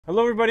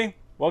Hello everybody,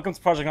 welcome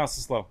to Project Not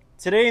So Slow.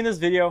 Today in this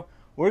video,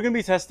 we're going to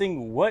be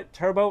testing what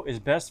turbo is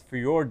best for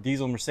your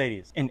diesel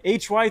Mercedes, an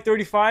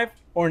HY35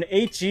 or an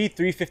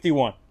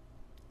HE351.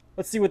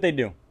 Let's see what they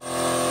do.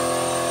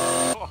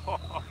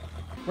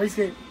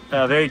 Wastegate.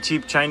 Very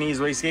cheap Chinese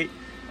wastegate.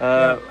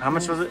 How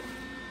much was it?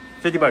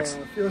 50 bucks.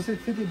 It was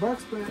 $50,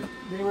 but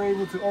they were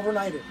able to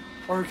overnight it.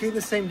 Or it came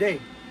the same day.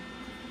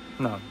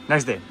 No,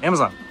 next day.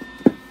 Amazon.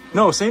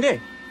 No, same day.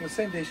 The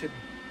same day shipping.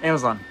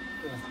 Amazon.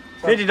 Yeah.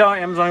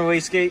 $50 Amazon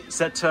wastegate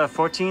set to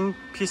 14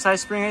 psi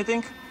spring, I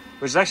think,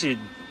 which is actually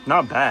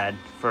not bad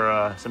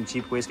for some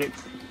cheap wastegate.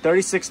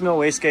 36 mil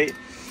wastegate.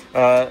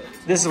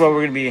 This is what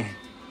we're going to be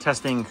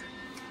testing.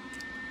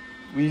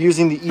 We're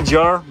using the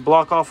EGR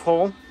block off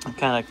hole. I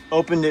kind of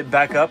opened it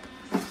back up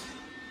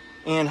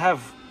and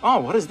have, oh,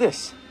 what is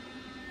this?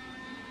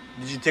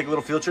 Did you take a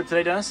little field trip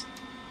today, Dennis?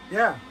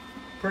 Yeah.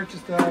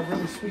 Purchased a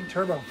really sweet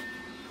turbo.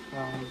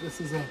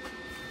 This is a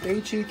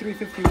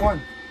HE351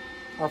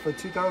 off a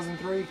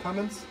 2003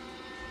 Cummins.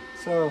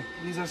 So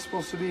these are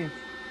supposed to be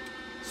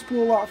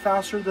spool a lot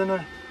faster than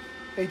a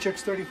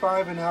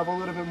HX35 and have a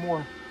little bit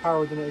more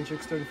power than an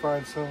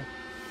HX35. So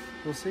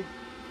we'll see.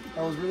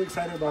 I was really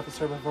excited about this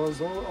turbo. I was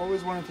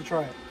always wanted to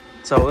try it.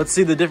 So let's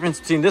see the difference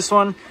between this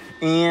one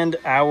and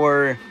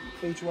our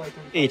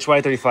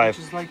HY35. Which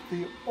is like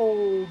the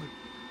old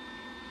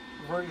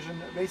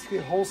version, basically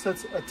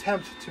Holset's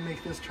attempt to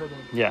make this turbo.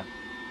 Yeah.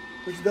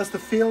 That's the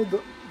failed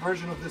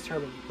version of this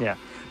turbo. Yeah.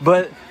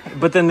 But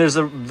then there's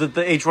the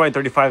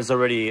HY35 is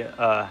already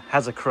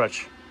has a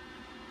crutch.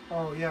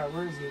 Oh yeah,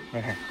 where is it?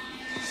 Right here.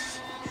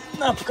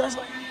 No,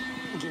 flashlight.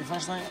 Okay,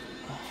 flashlight.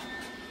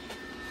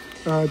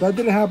 That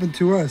didn't happen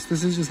to us.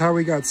 This is just how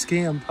we got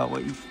scammed. Oh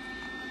wait.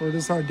 Or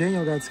this is how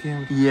Daniel got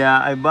scammed.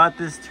 Yeah, I bought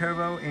this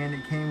turbo and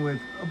it came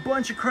with a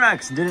bunch of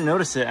cracks. Didn't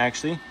notice it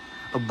actually.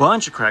 A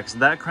bunch of cracks.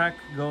 That crack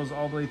goes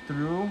all the way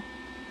through,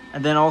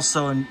 and then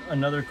also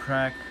another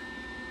crack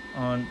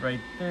on right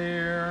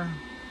there.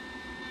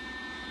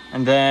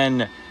 And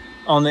then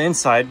on the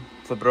inside,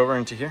 flip it over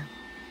into here.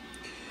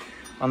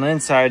 On the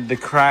inside, the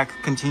crack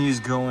continues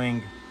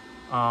going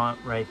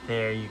right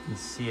there. You can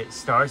see it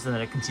starts and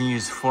then it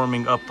continues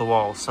forming up the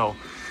wall. So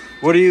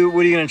what are you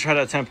gonna try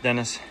to attempt,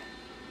 Dennis?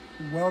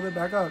 Weld it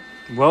back up.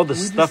 Weld the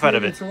stuff out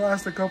of it. To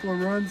last a couple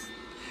of runs.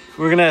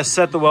 We're gonna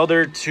set the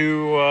welder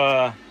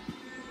to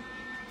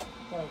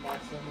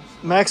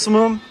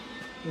maximum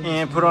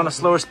and put on a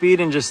slower speed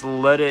and just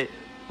let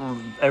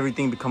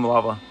everything become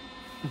lava.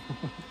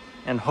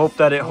 And hope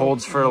that it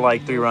holds for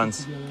like 3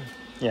 runs.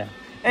 Yeah.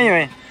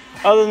 Anyway,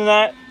 other than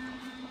that,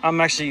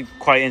 I'm actually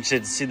quite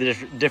interested to see the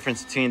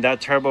difference between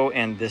that turbo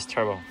and this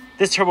turbo.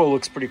 This turbo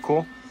looks pretty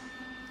cool.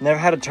 Never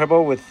had a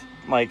turbo with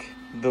like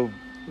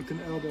with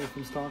an elbow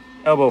from stock.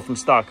 Elbow from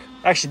stock.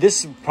 Actually,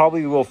 this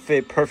probably will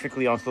fit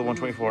perfectly onto the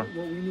 124.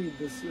 What we need,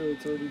 this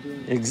it's already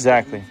doing.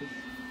 Exactly.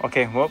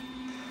 Okay, well,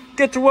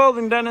 get to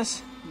welding,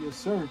 Dennis. Yes,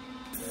 sir.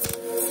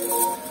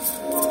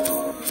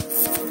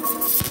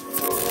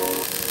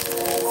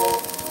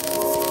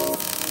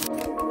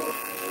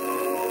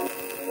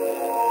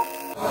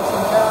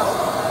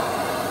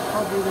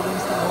 There's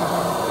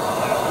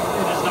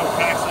no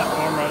cracks that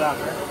form right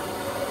after.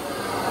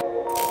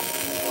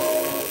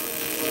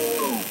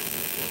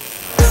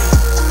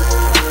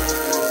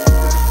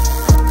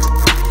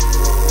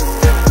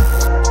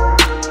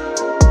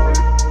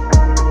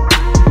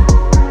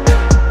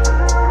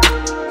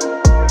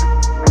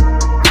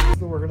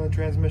 Still working on the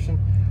transmission.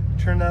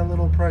 Turn that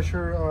little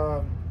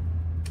pressure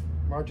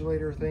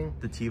modulator thing.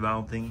 The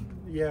T-valve thing?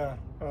 Yeah.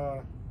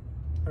 I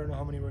don't know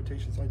how many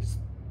rotations. I just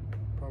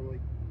probably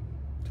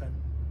 10.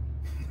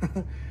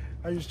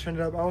 I just turned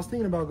it up. I was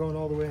thinking about going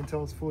all the way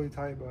until it's fully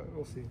tight, but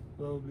we'll see.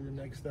 That'll be the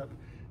next step.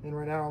 And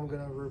right now I'm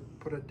gonna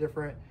put a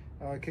different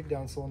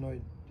kickdown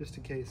solenoid just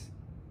in case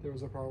there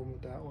was a problem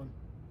with that one.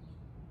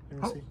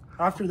 And we'll see.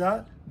 After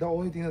that, the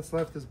only thing that's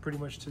left is pretty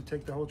much to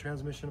take the whole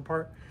transmission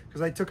apart,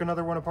 because I took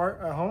another one apart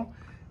at home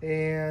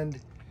and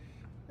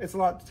it's a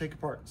lot to take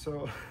apart.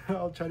 So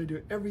I'll try to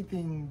do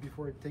everything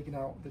before taking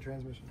out the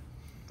transmission.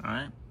 All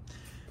right.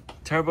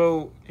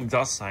 Turbo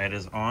exhaust side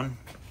is on.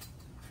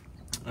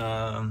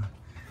 The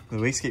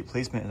wastegate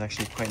placement is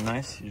actually quite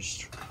nice,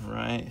 just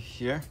right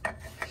here.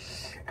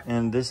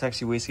 And this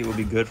actually wastegate will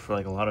be good for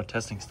like a lot of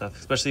testing stuff,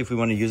 especially if we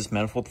want to use this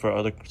manifold for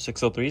other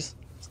 603s.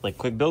 It's like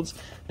quick builds.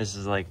 This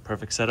is like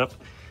perfect setup.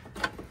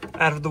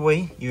 Out of the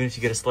way, even if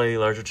you get a slightly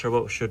larger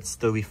turbo, it should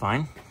still be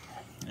fine.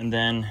 And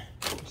then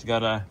just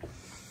gotta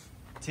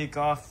take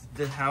off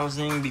the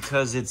housing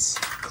because it's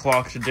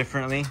clocked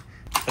differently,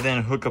 and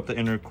then hook up the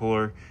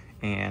intercooler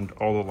and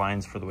all the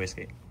lines for the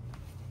wastegate.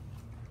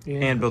 Yeah.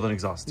 And build an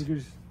exhaust. You could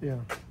just, yeah.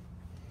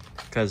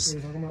 Because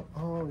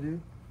oh, dude,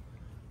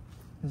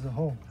 there's a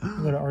hole.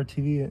 You gotta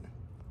RTV it.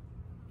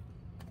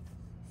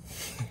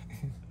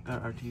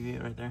 Got RTV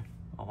it right there.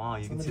 Oh wow,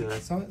 you can see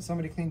that.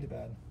 Somebody cleaned it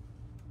bad.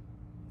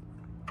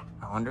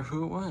 I wonder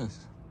who it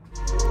was.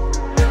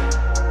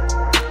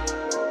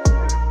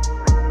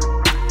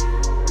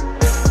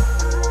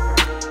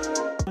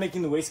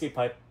 Making the wastegate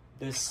pipe.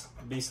 This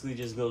basically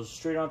just goes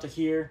straight onto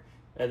here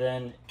and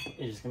then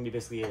it's just gonna be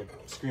basically a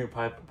screamer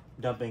pipe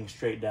dumping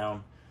straight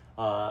down.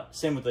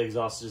 Same with the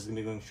exhaust, is just gonna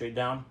be going straight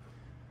down.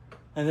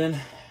 And then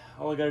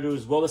all I gotta do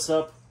is weld this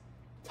up,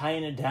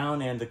 tying it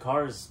down, and the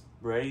car is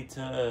ready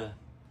to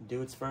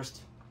do its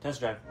first test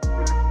drive.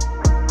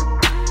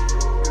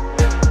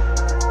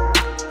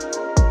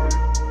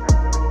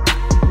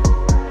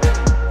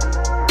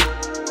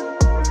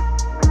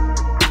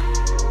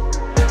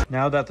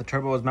 Now that the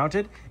turbo is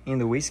mounted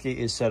and the wastegate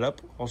is set up,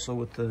 also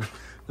with the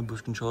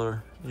boost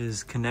controller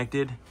is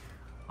connected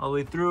all the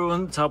way through,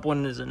 and the top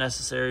one isn't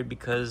necessary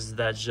because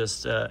that's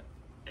just an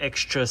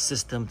extra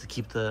system to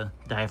keep the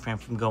diaphragm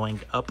from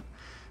going up.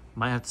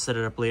 Might have to set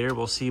it up later,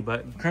 we'll see,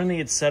 but currently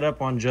it's set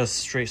up on just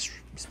straight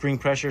spring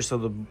pressure, so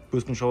the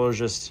boost controller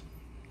just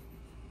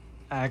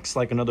acts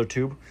like another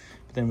tube,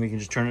 but then we can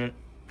just turn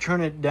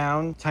it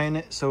down, tighten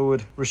it so it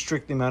would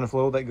restrict the amount of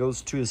flow that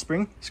goes to the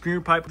spring. Screamer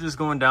pipe just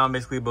going down,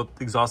 basically both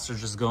exhausters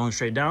just going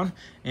straight down,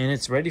 and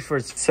it's ready for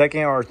its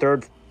second or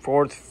third,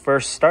 fourth,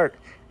 first start,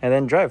 and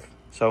then drive.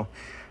 So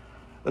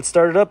let's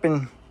start it up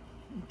and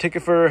take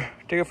it for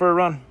a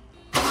run.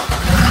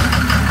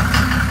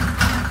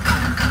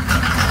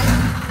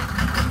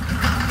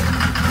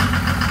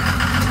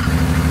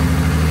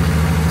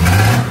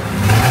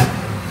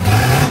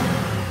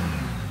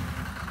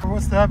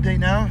 What's the update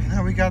now?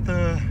 Now we got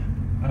the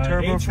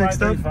turbo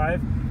fixed up.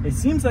 It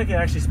seems like it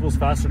actually spools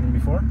faster than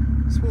before.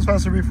 It spools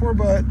faster before,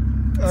 but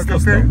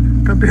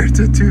compared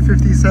to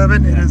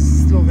 257, yeah, it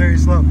is still very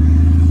slow.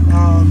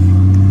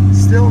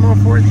 Still no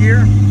fourth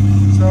gear,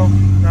 so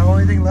the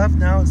only thing left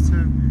now is to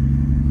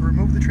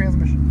remove the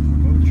transmission.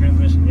 Remove the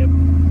transmission, yep.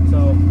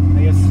 So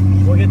I guess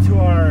we'll get to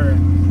our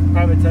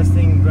private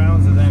testing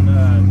grounds and then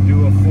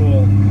do a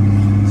full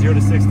 0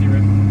 to 60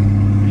 rip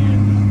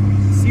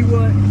and see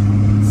what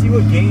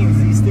gains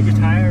these sticky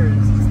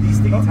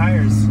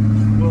tires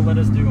will let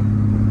us do.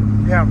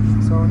 Yeah,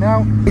 so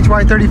now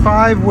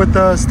HY35 with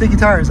the sticky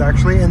tires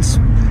actually, and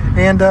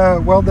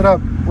welded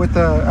up with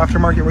the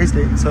aftermarket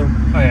wastegate. So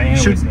oh yeah, and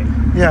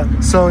wastegate. Yeah,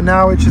 so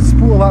now it should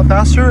spool a lot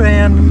faster,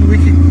 and we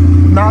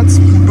can not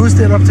boost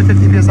it up to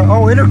 50 psi.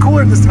 Oh,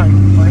 intercooler this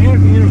time. Oh,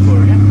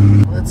 intercooler,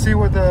 yeah. Let's see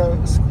what the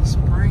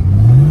spring.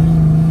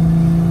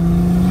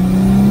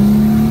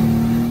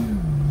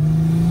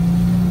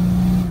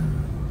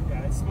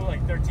 Yeah, it's still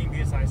like 13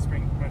 psi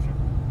spring pressure.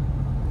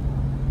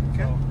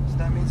 Okay, so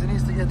that means it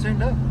needs to get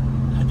tuned up.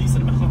 A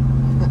decent amount.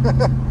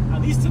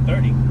 At least to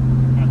 30.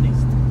 At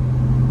least.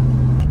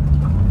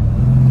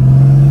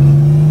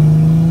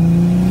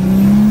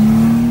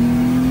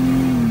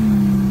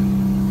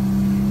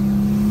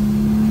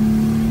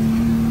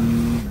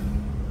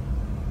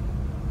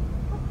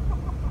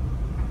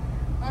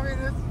 I mean,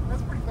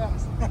 that's pretty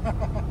fast.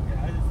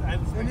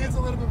 Yeah, it needs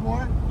a little bit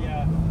more.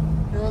 Yeah.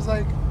 It was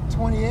like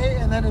 28,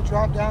 and then it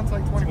dropped down to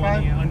like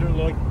 25. 20 under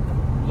load,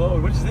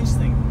 which is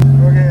interesting.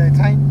 Okay, I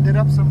tightened it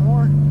up some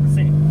more. Let's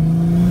see.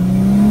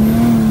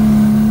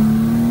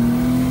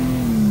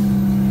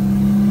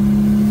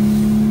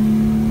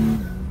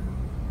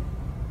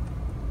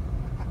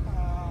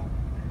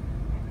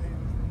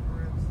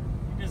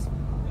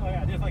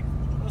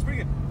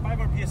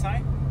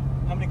 PSI?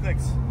 How many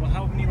clicks? Well,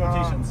 how many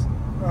rotations?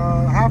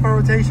 Half a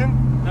rotation.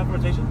 Half a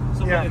rotation?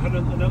 So yeah.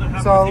 Another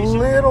half so rotation? So a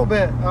little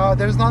bit.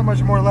 There's not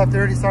much more left. It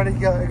already started, it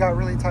got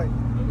really tight.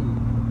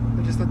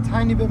 But just a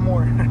tiny bit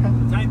more.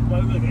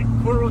 Okay.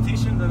 Quarter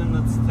rotation, then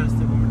let's test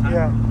it one more time.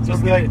 Yeah, so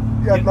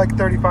it'll be like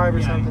 35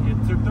 or something.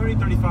 Yeah, 30,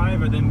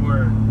 35, and then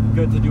we're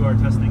good to do our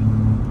testing.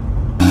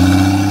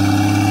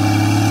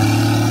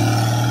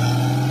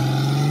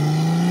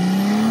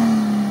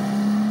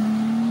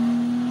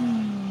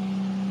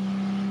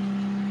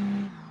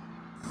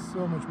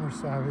 So much more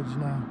savage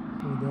now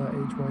with the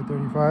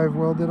HY35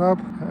 welded up,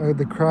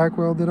 the crack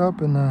welded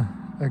up, and the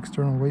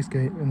external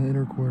wastegate and the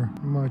intercooler.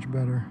 Much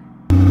better.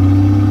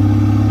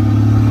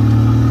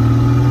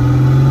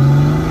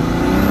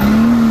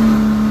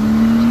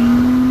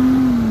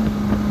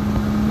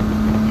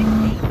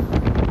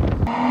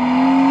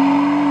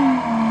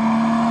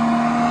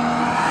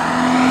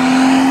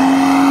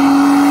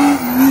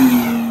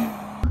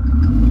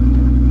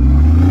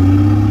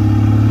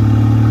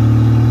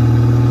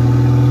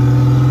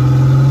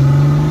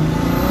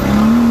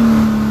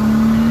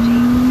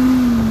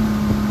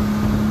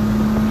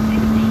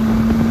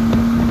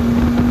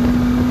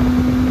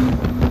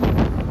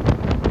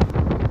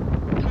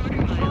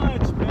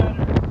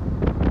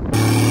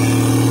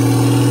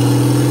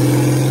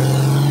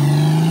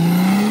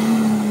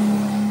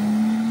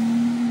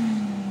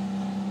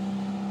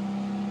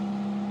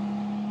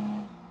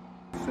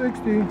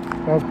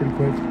 That was pretty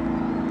quick.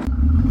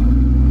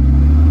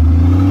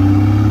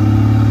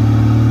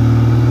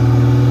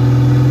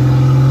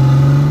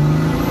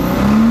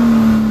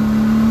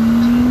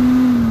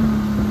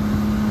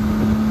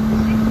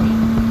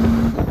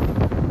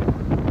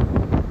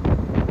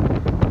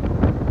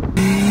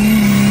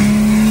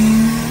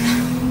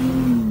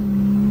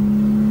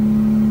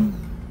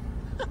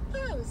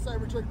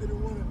 Cybertruck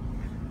didn't want it.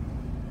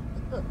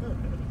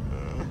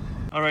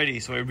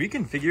 Alrighty, so I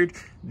reconfigured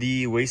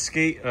the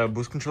wastegate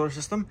boost controller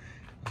system.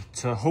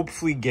 to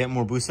hopefully get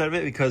more boost out of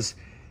it, because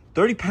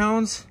 30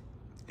 pounds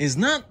is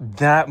not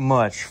that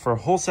much for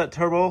Holset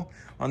turbo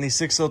on these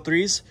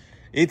 603s.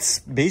 It's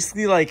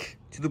basically like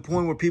to the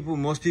point where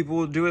most people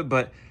will do it,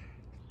 but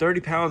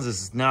 30 pounds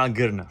is not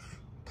good enough.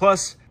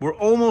 Plus, we're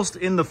almost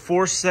in the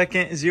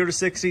 4-second 0 to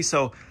 60,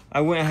 so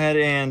I went ahead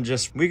and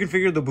just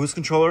reconfigured the boost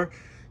controller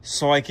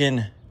so I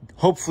can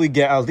hopefully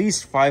get at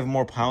least 5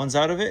 more pounds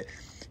out of it,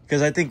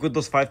 because I think with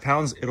those 5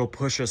 pounds, it'll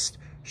push us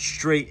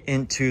straight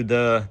into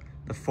the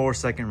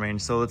 4-second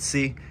range. So let's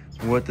see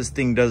what this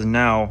thing does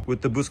now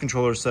with the boost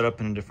controller set up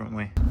in a different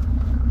way.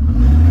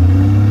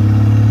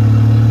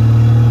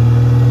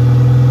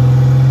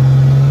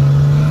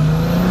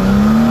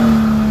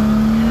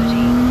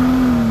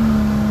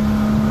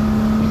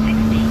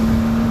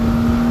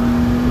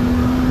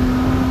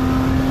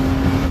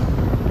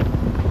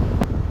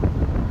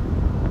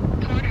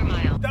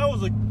 That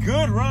was a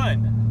good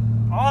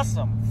run.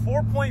 Awesome.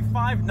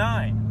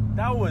 4.59.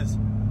 That was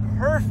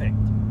perfect.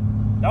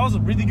 That was a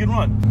really good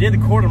run. Did the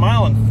quarter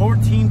mile in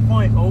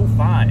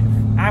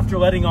 14.05 after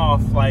letting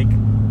off like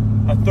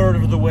a third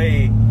of the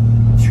way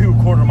to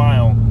quarter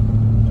mile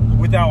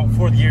without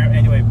fourth gear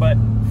anyway. But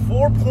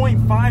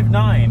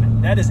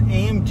 4.59, that is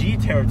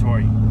AMG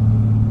territory.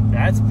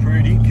 That's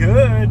pretty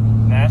good.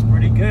 That's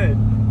pretty good.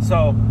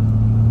 So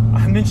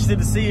I'm interested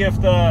to see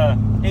if the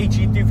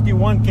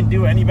HE351 can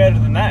do any better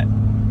than that,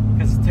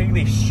 because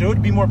technically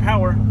should be more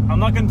power. I'm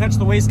not going to touch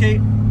the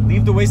wastegate.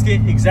 Leave the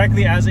wastegate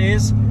exactly as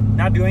is.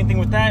 Not do anything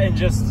with that, and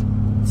just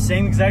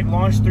same exact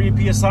launch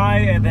 3 psi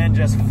and then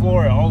just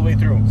floor it all the way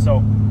through.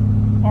 So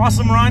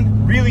awesome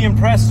run, really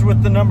impressed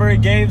with the number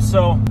it gave.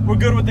 So we're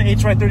good with the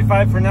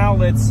HY35 for now.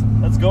 Let's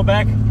go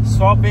back,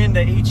 swap in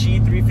the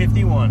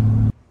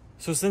HE351.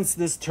 So since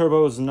this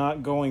turbo is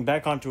not going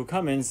back onto a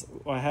Cummins,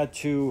 I had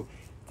to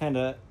kind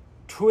of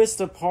twist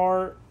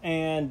apart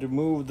and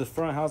move the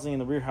front housing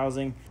and the rear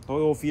housing,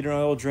 oil feeder and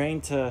oil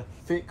drain to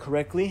fit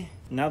correctly.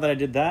 Now that I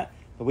did that,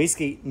 the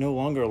wastegate no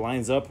longer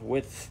lines up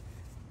with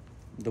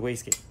the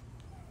wastegate.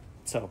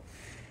 So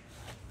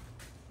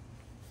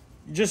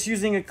just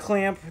using a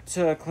clamp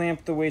to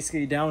clamp the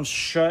wastegate down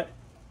shut,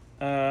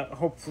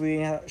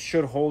 hopefully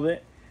should hold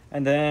it.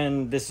 And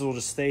then this will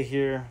just stay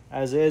here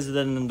as is. And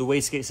then the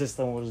wastegate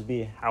system will just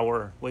be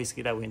our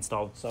wastegate that we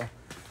installed. So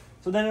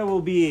then it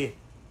will be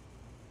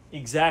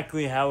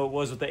exactly how it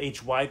was with the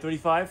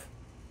HY35.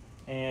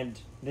 And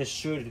this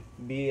should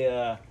be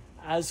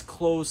as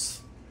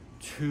close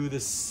to the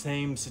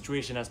same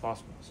situation as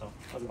possible. So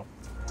let's go.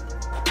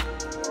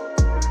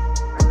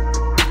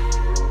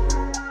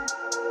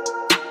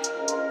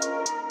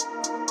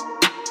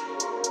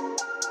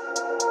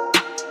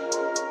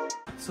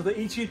 So the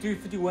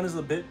HE351 is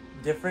a bit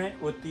different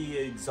with the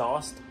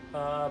exhaust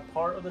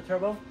part of the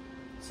turbo.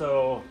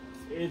 So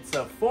it's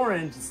a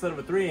 4-inch instead of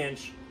a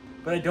 3-inch,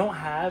 but I don't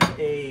have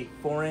a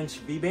 4-inch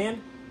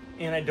V-band,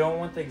 and I don't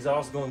want the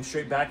exhaust going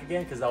straight back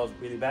again because that was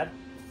really bad.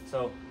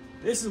 So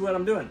this is what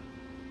I'm doing.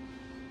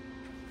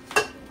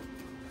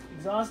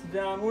 Exhaust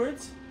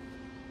downwards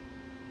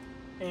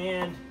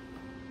and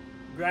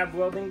grab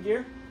welding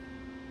gear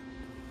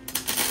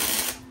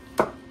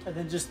and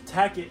then just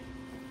tack it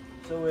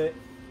so it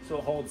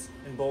holds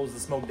and blows the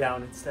smoke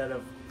down instead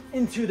of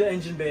into the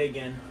engine bay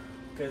again,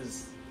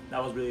 because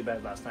that was really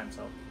bad last time.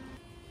 So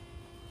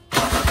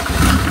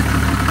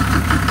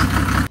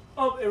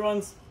oh, it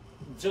runs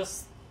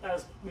just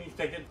as we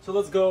expected. So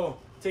let's go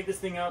take this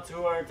thing out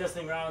to our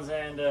testing rounds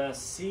and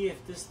see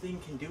if this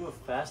thing can do a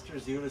faster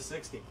 0 to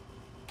 60.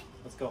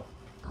 Let's go.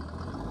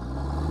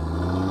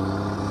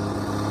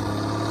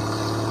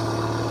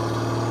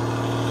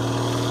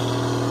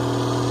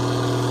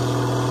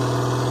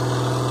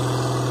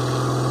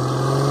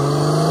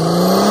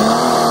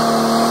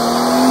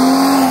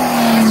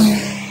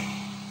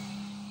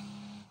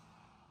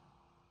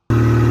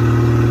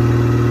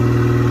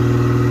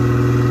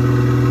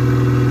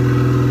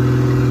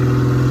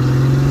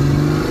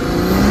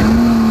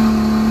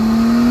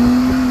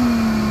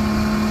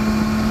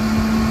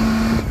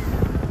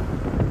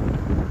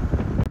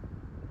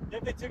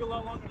 They took a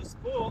lot longer to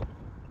spool.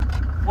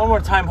 One more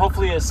time,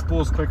 hopefully it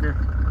spools quicker.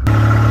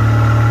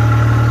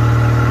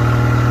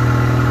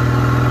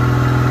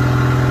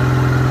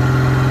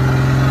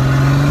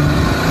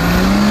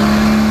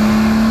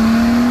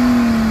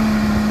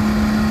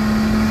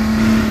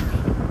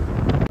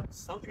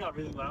 Something got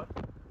really loud.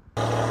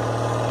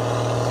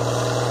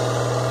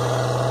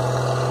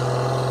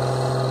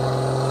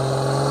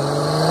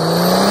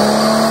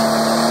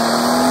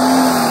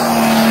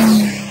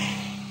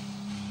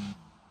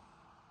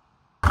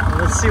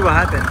 Let's see what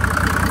happened.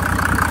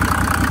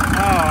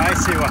 Oh, I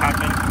see what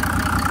happened.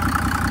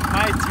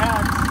 My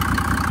tabs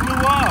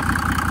flew off.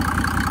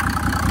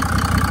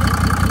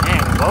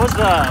 Man, what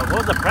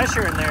was the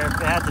pressure in there if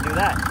they had to do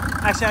that?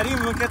 Actually, I didn't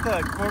even look at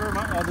the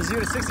the 0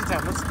 to 60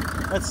 time.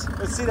 Let's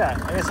see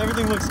that. I guess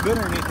everything looks good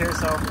underneath here.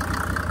 So,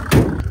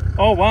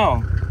 oh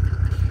wow,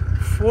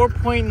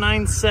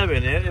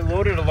 4.97. It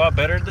loaded a lot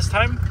better this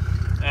time,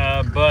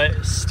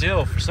 but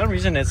still, for some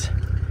reason, it's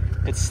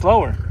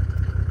slower.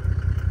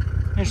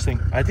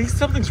 Interesting. I think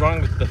something's wrong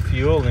with the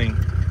fueling.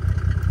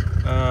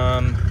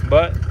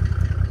 But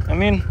I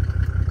mean,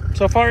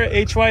 so far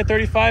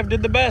HY35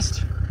 did the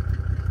best.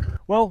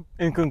 Well,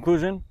 in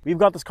conclusion, we've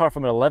got this car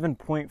from an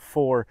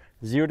 11.4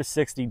 0 to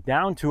 60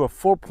 down to a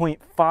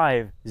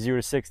 4.5 0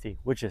 to 60,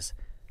 which is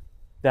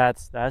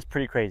that's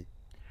pretty crazy.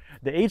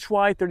 The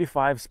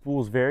HY35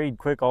 spools very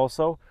quick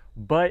also,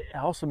 but it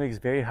also makes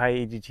very high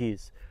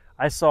EGTs.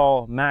 I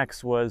saw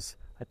max was,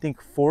 I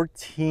think,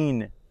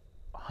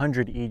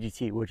 1400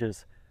 EGT, which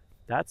is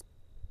that's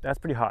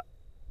pretty hot.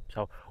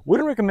 So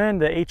wouldn't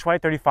recommend the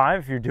HY35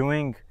 if you're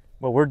doing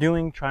what we're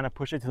doing, trying to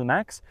push it to the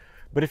max.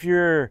 But if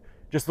you're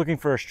just looking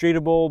for a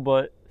straightable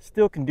but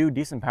still can do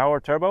decent power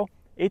turbo,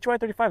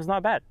 HY35 is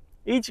not bad.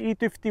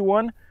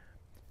 HE51,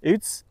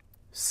 it's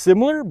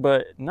similar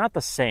but not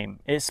the same.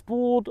 It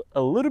spooled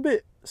a little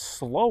bit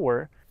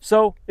slower.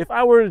 So if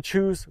I were to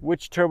choose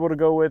which turbo to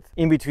go with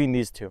in between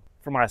these two,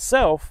 for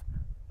myself,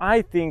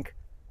 I think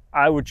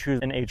I would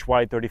choose an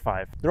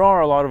HY35. There are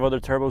a lot of other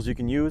turbos you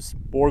can use,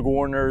 Borg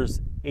Warner's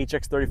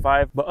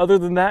HX35, but other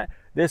than that,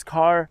 this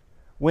car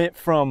went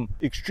from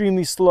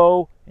extremely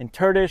slow and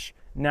turdish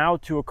now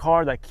to a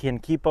car that can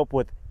keep up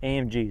with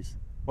AMGs.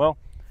 Well,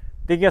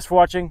 thank you guys for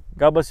watching.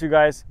 God bless you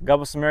guys. God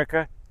bless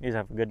America. You guys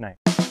have a good night.